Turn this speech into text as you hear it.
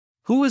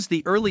Who is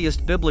the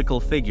earliest biblical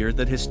figure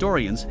that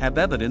historians have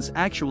evidence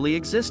actually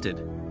existed?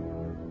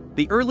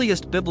 The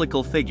earliest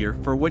biblical figure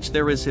for which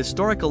there is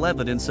historical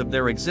evidence of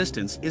their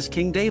existence is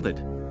King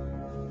David.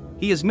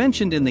 He is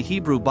mentioned in the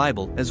Hebrew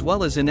Bible as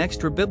well as in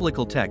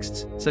extra-biblical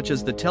texts, such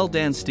as the Tel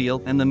Dan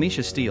Stele and the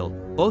Mesha Stele,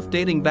 both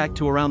dating back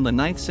to around the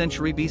 9th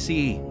century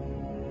BCE.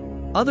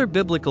 Other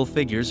biblical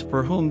figures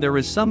for whom there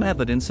is some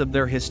evidence of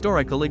their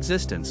historical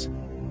existence.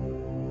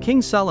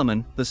 King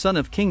Solomon, the son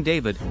of King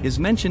David, is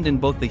mentioned in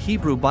both the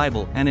Hebrew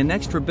Bible and in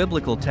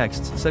extra-biblical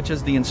texts such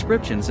as the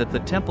inscriptions at the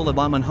Temple of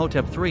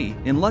Amenhotep III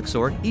in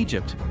Luxor,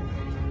 Egypt.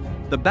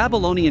 The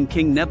Babylonian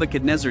king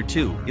Nebuchadnezzar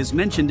II is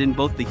mentioned in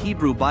both the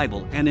Hebrew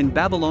Bible and in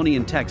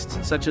Babylonian texts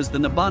such as the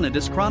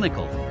Nabonidus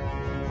Chronicle.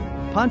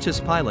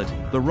 Pontius Pilate,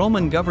 the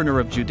Roman governor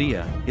of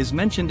Judea, is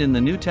mentioned in the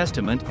New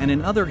Testament and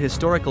in other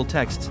historical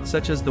texts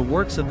such as the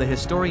works of the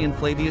historian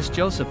Flavius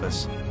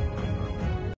Josephus.